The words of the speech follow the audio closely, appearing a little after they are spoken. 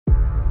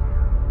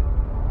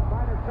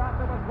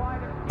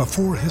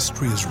Before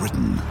history is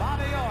written,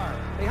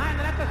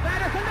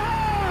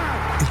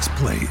 it's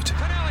played.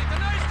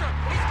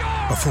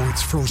 Before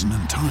it's frozen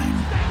in time,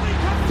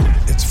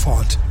 it's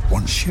fought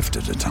one shift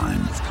at a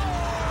time.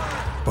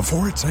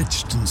 Before it's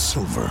etched in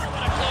silver,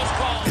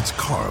 it's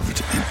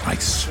carved in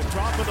ice.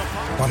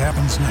 What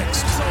happens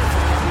next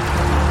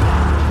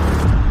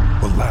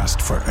will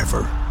last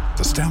forever.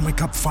 The Stanley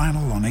Cup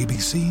Final on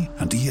ABC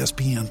and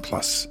ESPN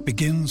Plus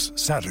begins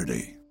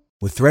Saturday.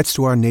 With threats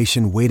to our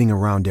nation waiting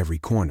around every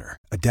corner,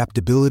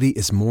 adaptability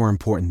is more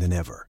important than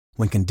ever.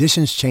 When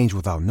conditions change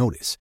without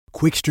notice,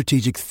 quick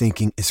strategic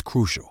thinking is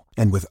crucial.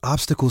 And with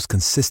obstacles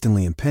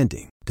consistently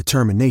impending,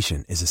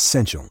 determination is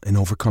essential in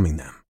overcoming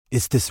them.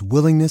 It's this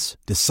willingness,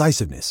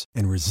 decisiveness,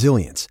 and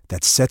resilience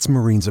that sets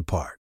Marines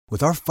apart.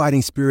 With our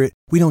fighting spirit,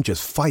 we don't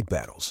just fight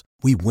battles,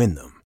 we win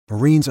them.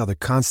 Marines are the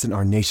constant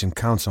our nation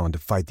counts on to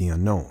fight the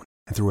unknown.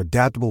 And through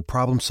adaptable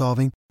problem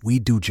solving, we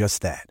do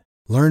just that.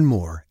 Learn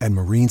more at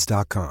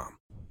marines.com.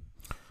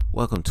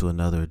 Welcome to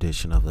another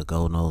edition of the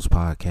Go Noles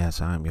Podcast.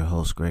 I'm your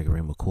host,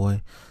 Gregory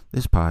McCoy.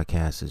 This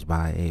podcast is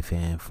by a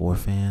fan for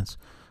fans.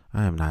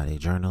 I am not a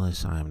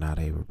journalist. I am not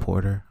a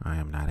reporter. I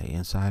am not an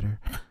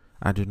insider.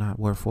 I do not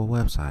work for a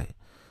website.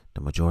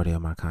 The majority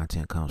of my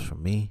content comes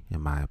from me,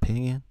 in my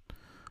opinion.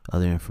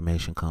 Other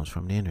information comes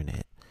from the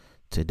internet.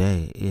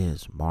 Today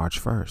is March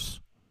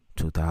 1st,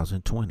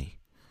 2020.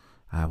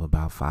 I have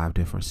about 5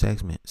 different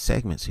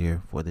segments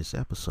here for this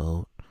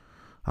episode.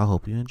 I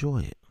hope you enjoy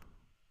it.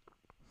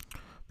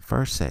 The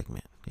first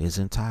segment is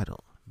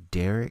entitled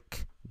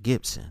Derrick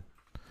Gibson,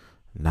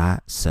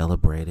 Not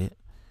Celebrated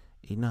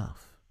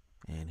Enough.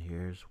 And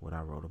here's what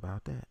I wrote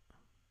about that.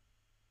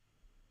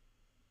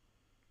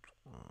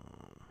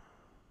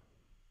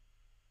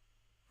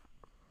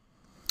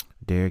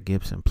 Derrick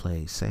Gibson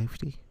plays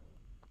safety.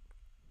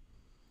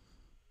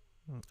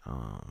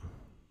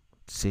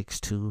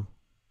 6'2",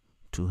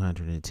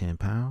 210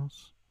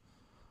 pounds.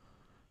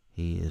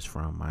 He is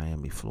from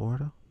Miami,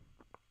 Florida.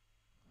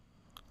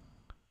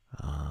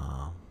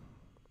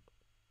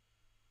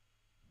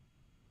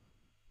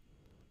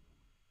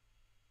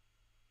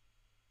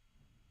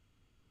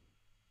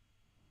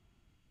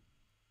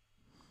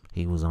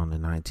 He was on the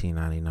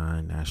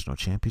 1999 National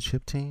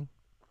Championship team.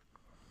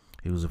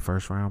 He was a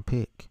first-round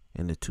pick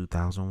in the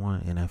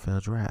 2001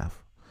 NFL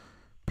Draft,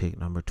 pick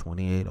number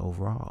 28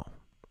 overall.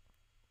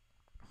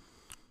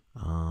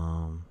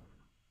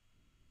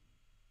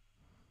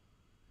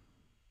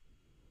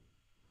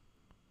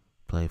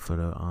 Played for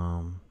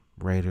the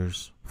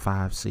Raiders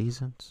 5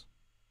 seasons.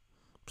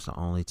 It's the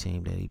only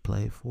team that he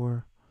played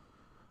for.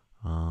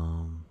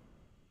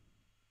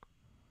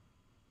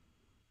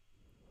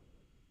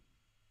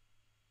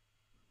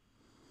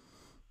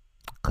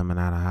 Coming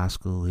out of high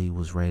school, he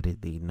was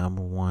rated the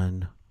number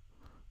 1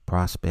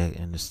 prospect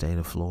in the state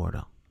of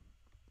Florida.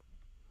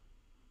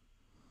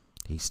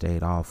 He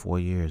stayed all 4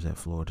 years at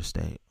Florida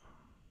State.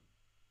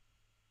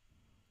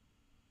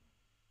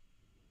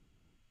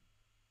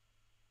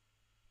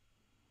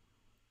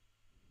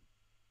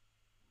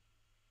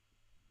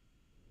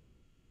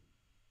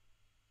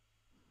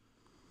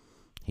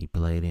 He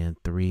played in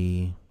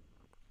 3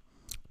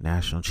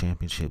 national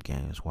championship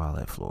games while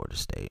at Florida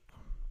State.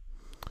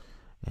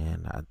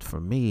 And for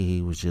me,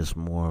 he was just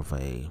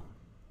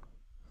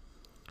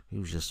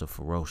a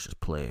ferocious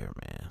player,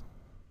 man.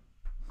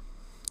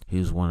 He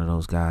was one of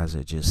those guys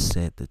that just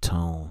set the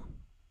tone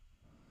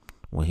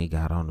when he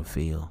got on the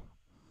field.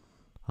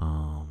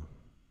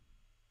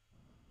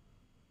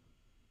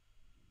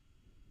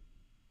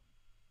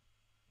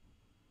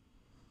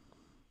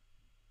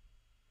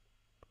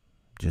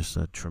 Just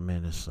a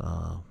tremendous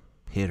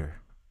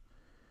hitter.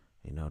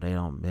 You know, they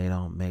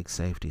don't make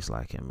safeties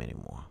like him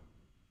anymore.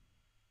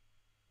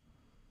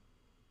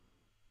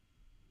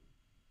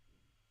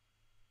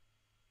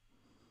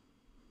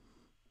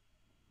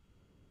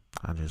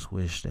 I just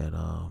wish that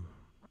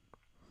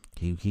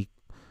he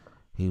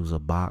was a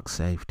box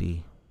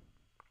safety.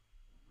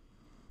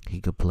 He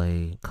could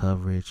play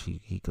coverage.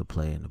 He could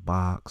play in the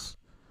box.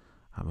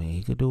 I mean,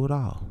 he could do it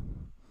all.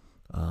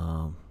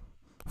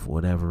 For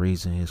whatever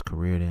reason, his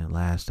career didn't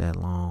last that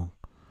long.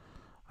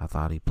 I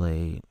thought he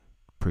played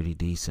pretty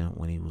decent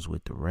when he was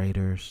with the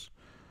Raiders.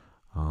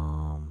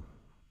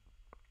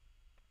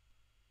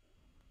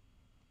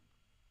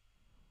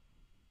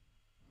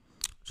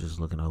 Just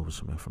looking over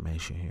some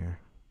information here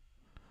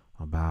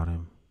about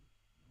him.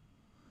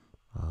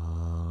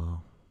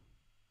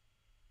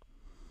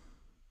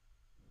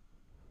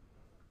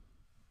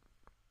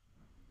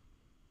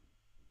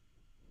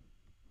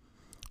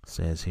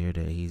 Says here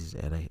that he's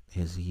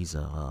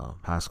a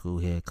high school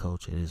head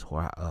coach at his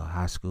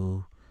high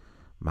school,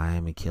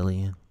 Miami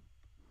Killian.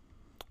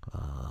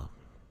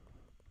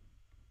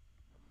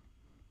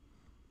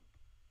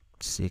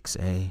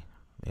 6A.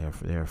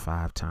 They're a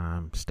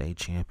 5-time state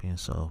champion,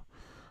 so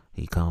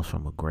he comes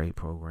from a great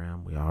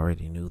program. We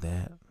already knew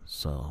that.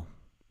 So,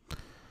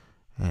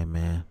 hey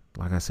man,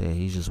 like I said,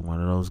 he's just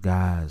one of those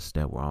guys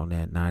that were on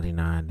that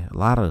 99. A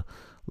lot of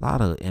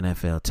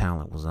NFL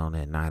talent was on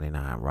that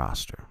 99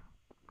 roster.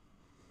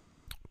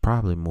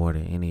 probably more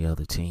than any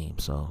other team.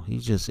 So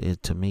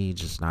to me,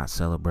 just not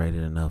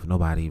celebrated enough.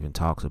 Nobody even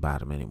talks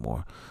about him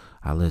anymore.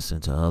 I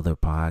listen to other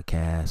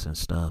podcasts and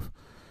stuff.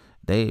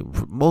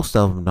 Most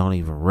of them don't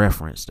even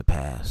reference the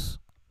past.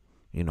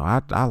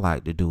 I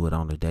like to do it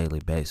on a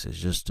daily basis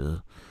just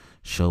to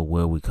show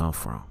where we come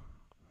from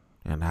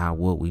and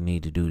what we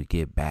need to do to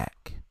get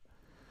back.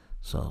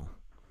 So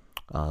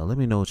let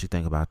me know what you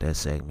think about that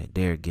segment.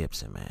 Derrick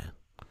Gibson, man.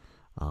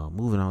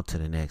 Moving on to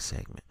the next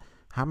segment.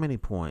 How many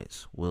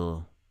points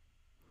will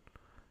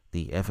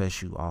the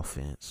FSU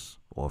offense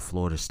or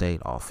Florida State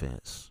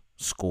offense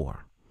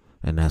score?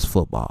 And that's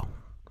football.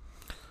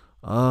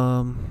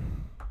 I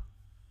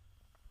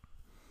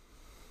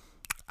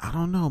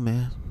don't know,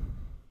 man.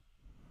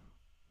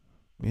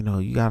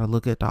 You got to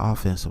look at the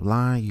offensive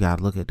line. You got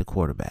to look at the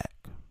quarterback.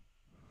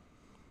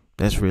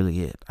 That's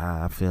really it.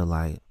 I feel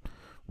like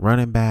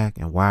running back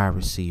and wide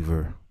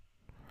receiver,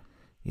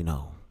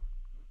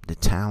 the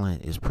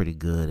talent is pretty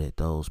good at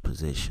those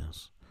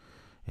positions.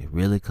 It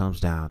really comes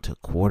down to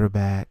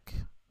quarterback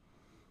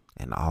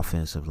and the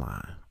offensive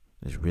line.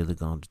 It's really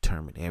going to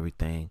determine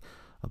everything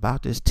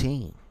about this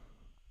team.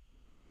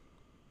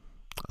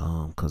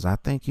 Because I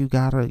think you're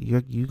going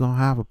to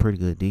have a pretty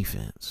good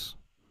defense.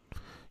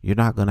 You're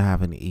not going to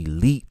have an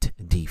elite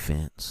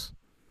defense,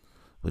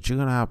 but you're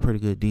going to have a pretty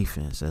good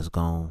defense that's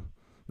going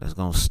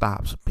to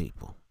stop some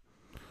people.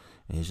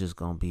 And it's just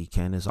going to be,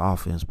 can this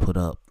offense put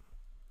up,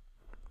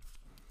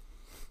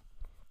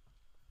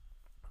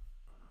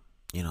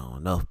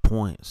 enough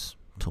points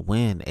to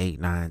win 8,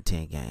 9,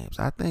 10 games?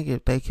 I think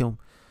if they can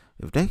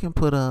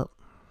put up,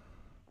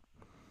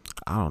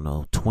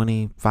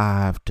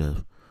 25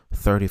 to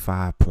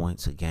 35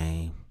 points a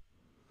game,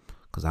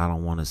 because I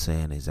don't want to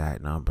say an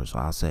exact number, so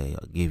I'll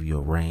give you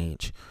a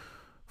range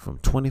from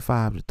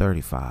 25 to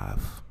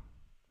 35,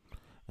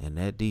 and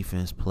that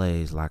defense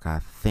plays like I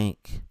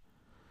think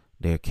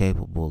they're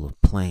capable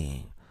of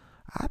playing,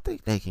 I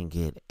think they can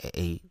get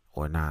 8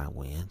 or 9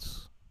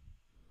 wins,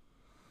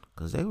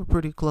 because they were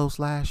pretty close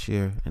last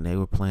year, and they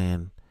were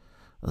playing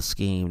a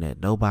scheme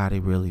that nobody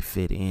really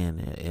fit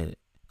in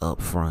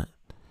up front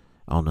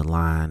on the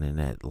line and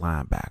that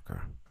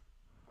linebacker.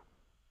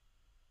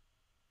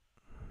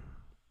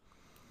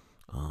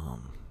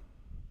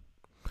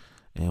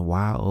 And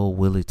why old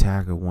Willie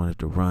Taggart wanted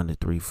to run the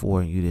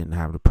 3-4 and you didn't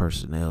have the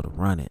personnel to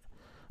run it,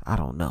 I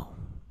don't know.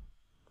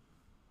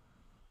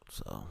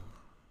 So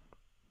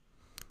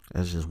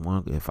that's just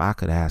one. If I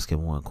could ask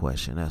him one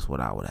question, that's what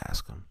I would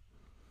ask him.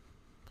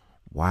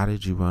 Why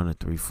did you run a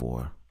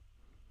 3-4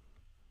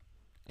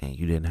 and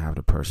you didn't have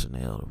the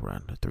personnel to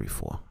run the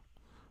 3-4?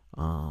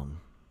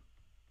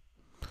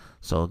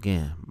 So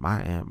again,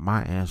 my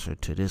answer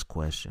to this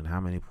question: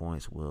 how many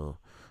points will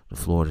the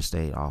Florida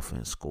State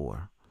offense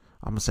score?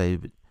 I'm going to say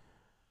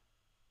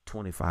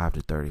 25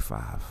 to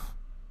 35.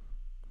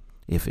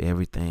 If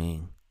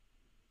everything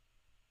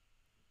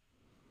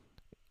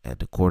at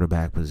the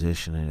quarterback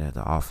position and at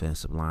the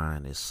offensive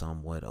line is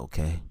somewhat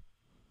okay.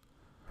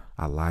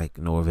 I like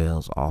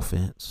Norvell's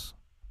offense.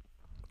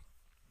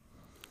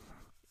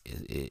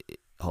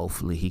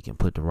 Hopefully he can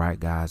put the right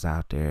guys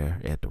out there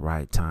at the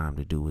right time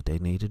to do what they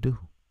need to do.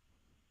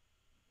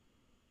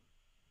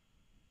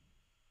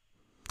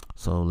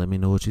 So let me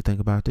know what you think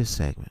about this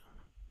segment.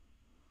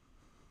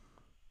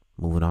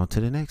 Moving on to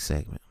the next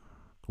segment,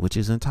 which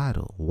is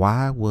entitled,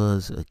 Why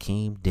Was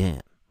Akeem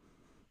Dent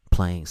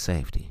Playing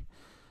Safety?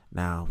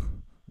 Now,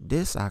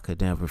 this I could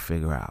never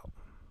figure out.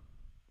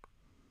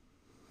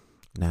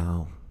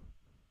 Now,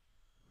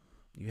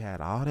 you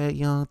had all that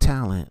young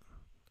talent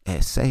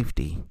at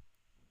safety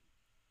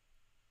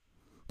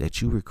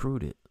that you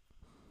recruited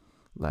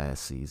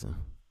last season,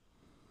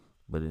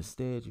 but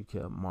instead you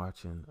kept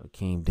marching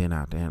Akeem Dent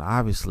out there. And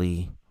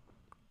obviously,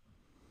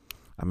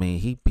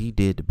 he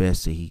did the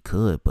best that he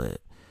could,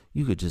 but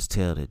you could just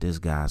tell that this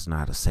guy's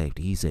not a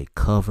safety. He's a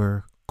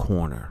cover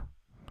corner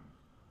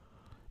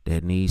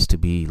that needs to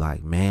be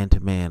like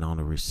man-to-man on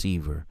the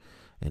receiver,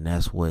 and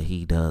that's what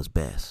he does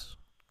best.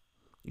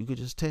 You could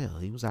just tell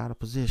he was out of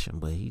position,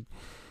 but he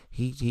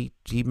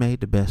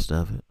made the best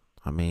of it.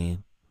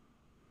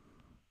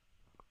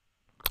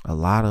 A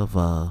lot of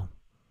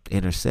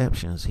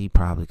interceptions he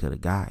probably could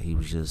have got. He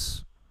was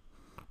just,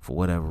 for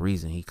whatever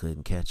reason, he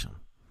couldn't catch them.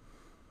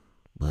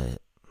 But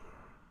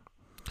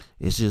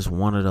it's just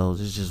one of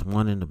those. It's just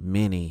one of the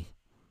many,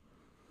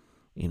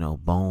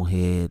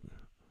 bonehead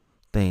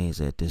things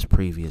that this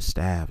previous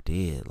staff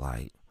did,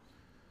 like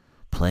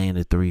playing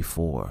the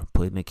 3-4,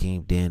 putting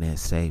Akeem Dent at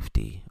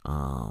safety,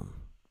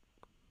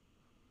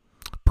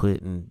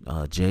 putting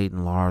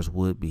Jaden Lars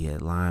Woodby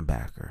at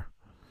linebacker,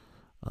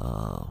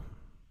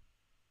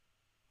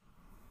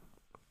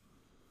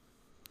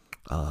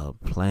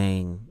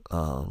 playing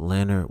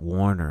Leonard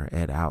Warner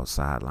at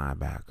outside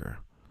linebacker.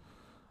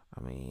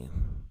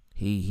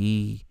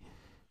 He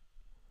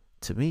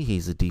to me,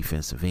 he's a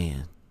defensive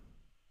end.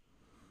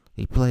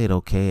 He played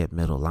okay at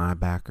middle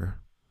linebacker,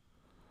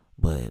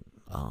 but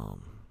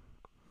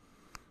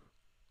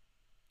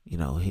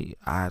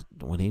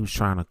when he was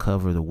trying to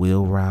cover the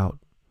wheel route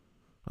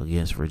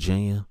against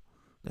Virginia,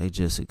 they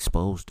just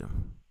exposed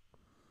him.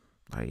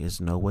 Like,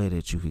 it's no way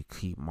that you could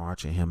keep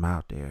marching him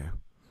out there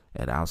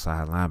at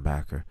outside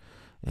linebacker,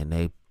 and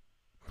they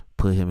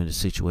put him in a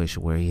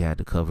situation where he had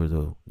to cover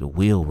the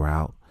wheel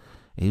route,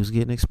 and he was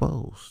getting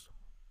exposed.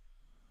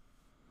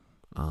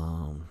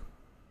 And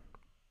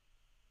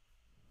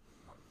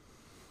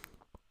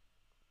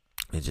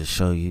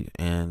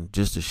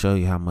just to show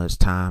you how much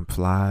time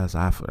flies,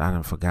 I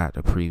done forgot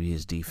the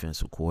previous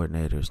defensive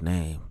coordinator's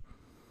name,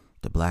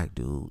 the black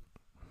dude.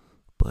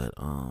 But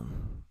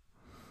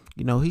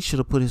he should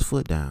have put his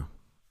foot down,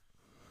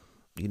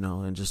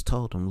 and just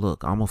told him,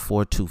 look, I'm a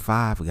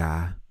 4.25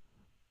 guy,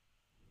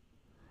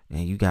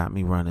 and you got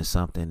me running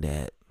something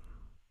that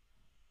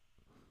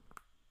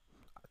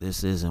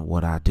this isn't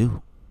what I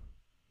do.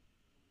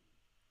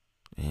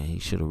 And he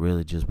should have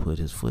really just put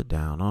his foot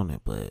down on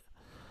it. But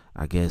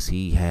I guess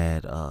he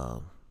had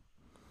the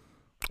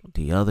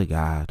other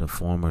guy, the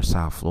former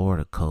South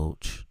Florida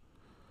coach.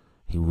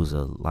 He was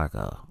a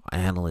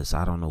analyst.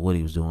 I don't know what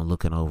he was doing,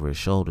 looking over his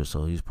shoulder.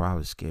 So he's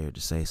probably scared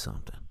to say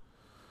something.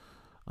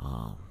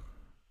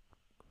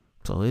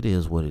 So it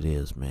is what it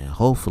is, man.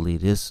 Hopefully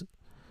this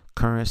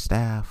current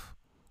staff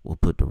will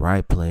put the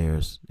right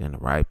players in the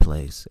right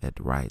place at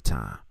the right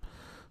time.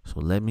 So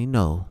let me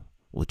know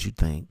what you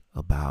think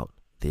about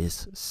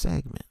this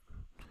segment.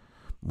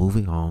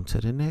 Moving on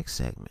to the next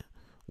segment,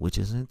 which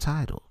is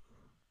entitled,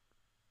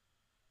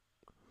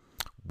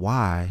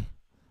 Why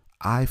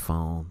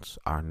iPhones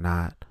Are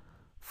Not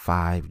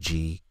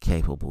 5G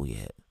Capable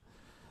Yet.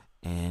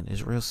 And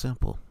it's real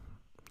simple.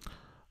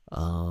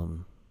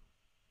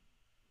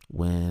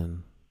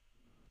 When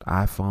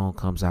iPhone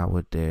comes out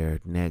with their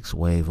next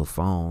wave of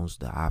phones,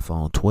 the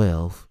iPhone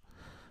 12,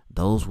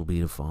 those will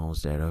be the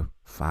phones that are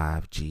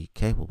 5G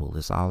capable.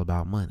 It's all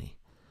about money.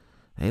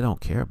 They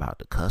don't care about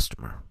the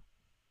customer.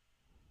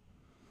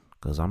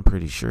 Because I'm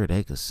pretty sure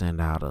they could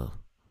send out a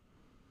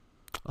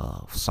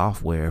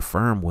software,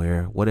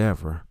 firmware,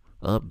 whatever,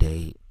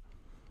 update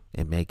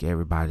and make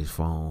everybody's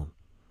phone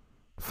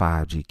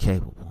 5G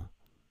capable.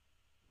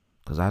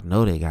 Because I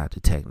know they got the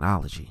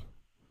technology.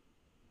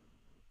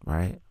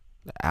 Right?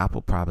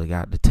 Apple probably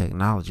got the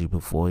technology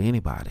before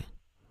anybody.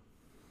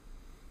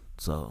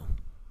 So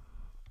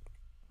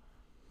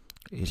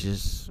it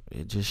just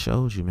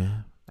shows you,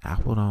 man.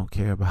 Apple don't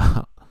care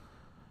about,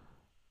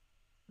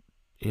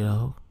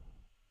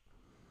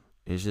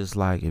 it's just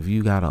like if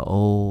you got an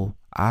old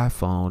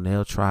iPhone,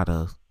 they'll try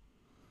to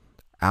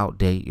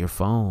outdate your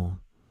phone.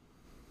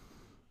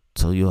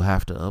 So you'll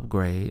have to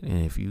upgrade.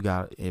 And if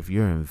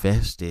you're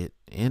invested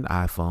in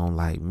iPhone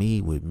like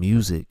me with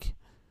music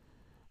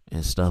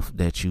and stuff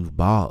that you've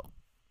bought,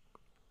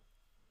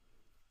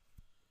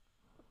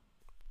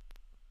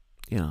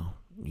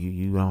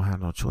 you don't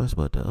have no choice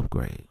but to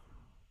upgrade.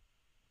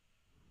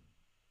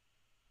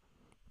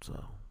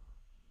 So,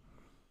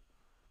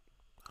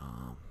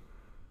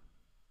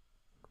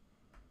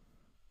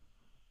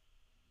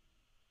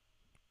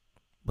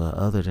 but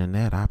other than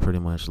that, I pretty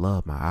much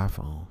love my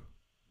iPhone.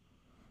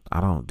 I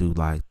don't do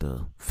like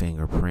the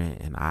fingerprint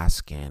and eye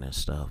scan and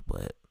stuff,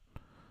 but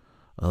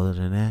other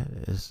than that,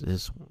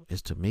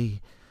 it's to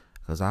me,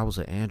 because I was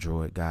an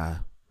Android guy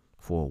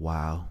for a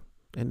while,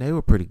 and they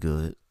were pretty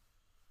good.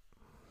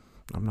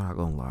 I'm not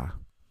gonna lie,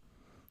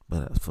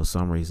 but for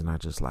some reason, I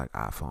just like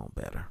iPhone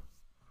better.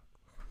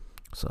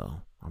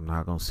 So I'm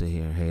not gonna sit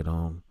here and hate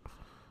on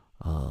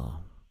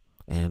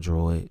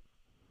Android,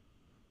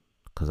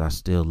 because I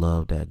still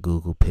love that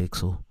Google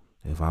Pixel.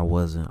 If I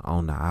wasn't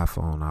on the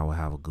iPhone, I would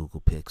have a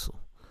Google Pixel.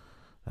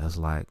 That's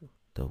like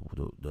the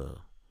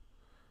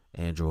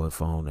Android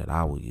phone that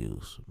I would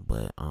use.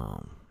 But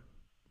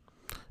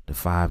the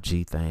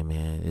 5G thing,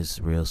 man, it's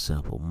real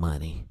simple.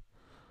 Money.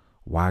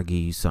 Why give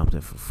you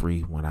something for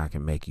free when I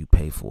can make you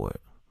pay for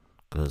it?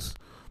 Because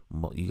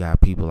you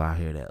got people out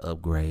here that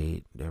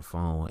upgrade their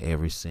phone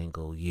every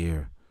single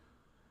year,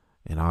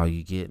 and all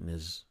you getting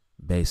is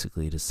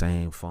basically the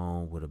same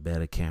phone with a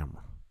better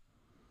camera.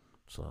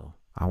 So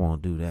I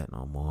won't do that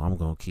no more. I'm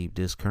gonna keep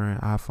this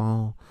current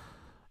iPhone.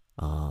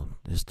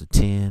 It's the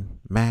 10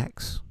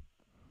 Max.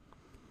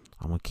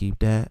 I'm gonna keep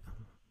that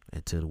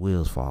until the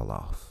wheels fall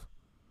off.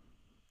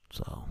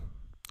 So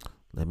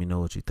let me know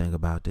what you think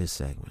about this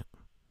segment.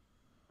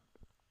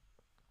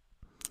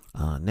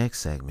 Next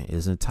segment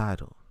is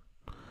entitled,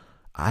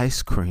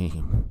 Ice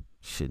Cream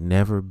Should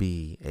Never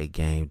Be a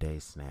Game Day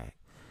Snack.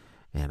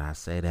 And I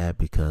say that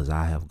because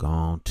I have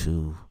gone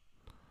to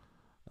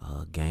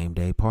game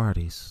day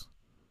parties,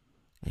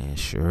 and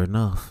sure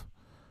enough,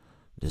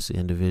 this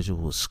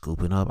individual was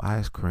scooping up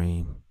ice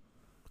cream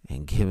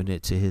and giving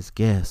it to his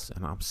guests,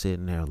 and I'm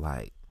sitting there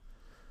like,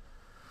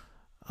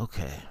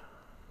 okay,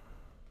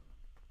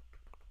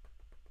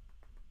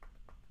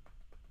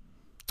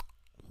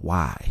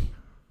 why?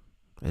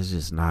 It's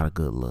just not a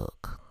good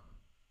look.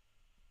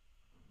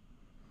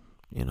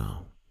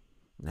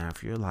 Now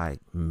if you're like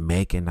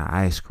making the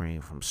ice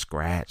cream from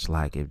scratch,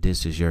 like if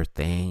this is your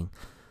thing,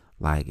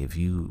 like if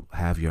you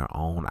have your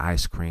own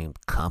ice cream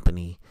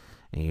company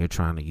and you're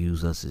trying to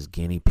use us as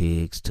guinea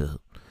pigs to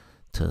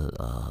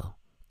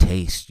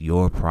taste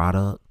your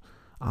product,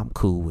 I'm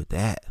cool with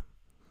that.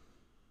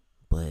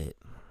 But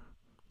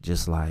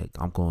just like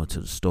I'm going to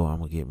the store, I'm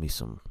going to get me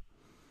some,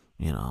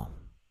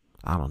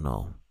 I don't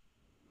know,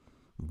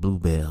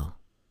 Bluebell.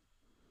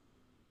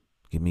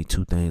 Give me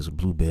 2 things of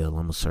Bluebell. I'm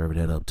going to serve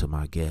that up to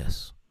my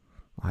guests.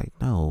 Like,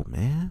 no,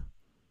 man.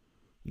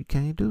 You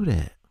can't do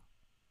that.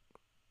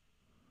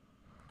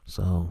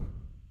 So,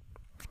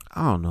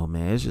 I don't know,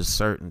 man. It's just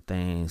certain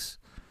things,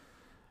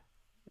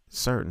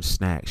 certain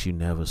snacks you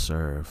never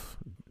serve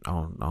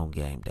on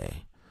game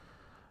day.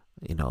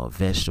 A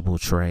vegetable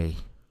tray,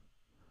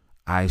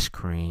 ice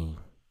cream,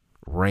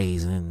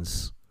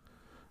 raisins,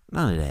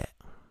 none of that.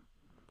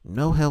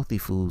 No healthy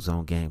foods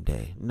on game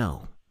day.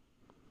 No,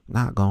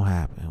 not gonna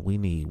happen. We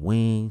need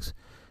wings,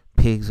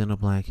 pigs in a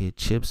blanket,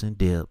 chips and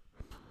dip,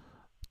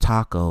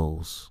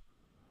 tacos,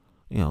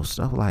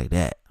 stuff like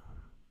that.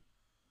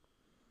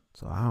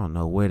 So I don't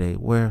know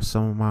where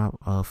some of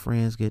my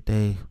friends get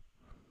their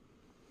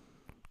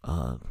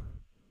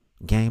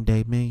game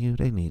day menu.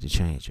 They need to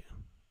change it.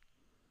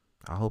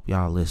 I hope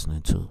y'all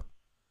listening too.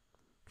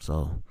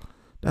 So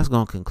that's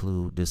gonna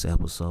conclude this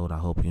episode. I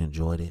hope you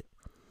enjoyed it.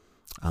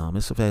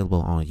 It's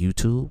available on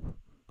YouTube.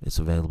 It's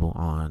available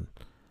on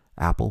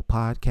Apple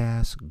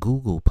Podcasts,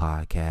 Google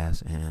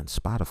Podcasts, and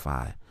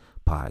Spotify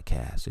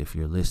Podcasts. If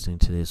you're listening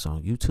to this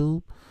on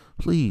YouTube,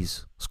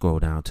 please scroll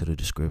down to the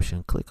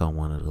description, click on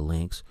one of the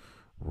links,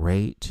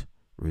 rate,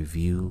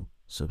 review,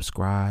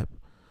 subscribe.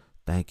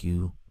 Thank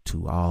you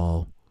to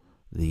all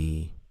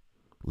the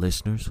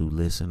listeners who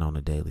listen on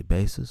a daily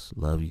basis.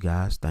 Love you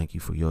guys. Thank you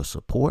for your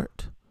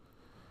support.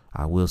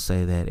 I will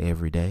say that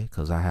every day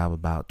because I have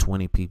about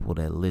 20 people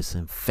that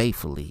listen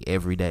faithfully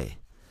every day,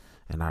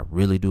 and I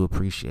really do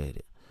appreciate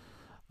it.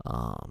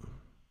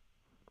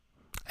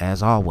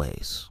 As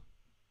always,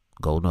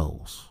 go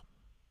Noles.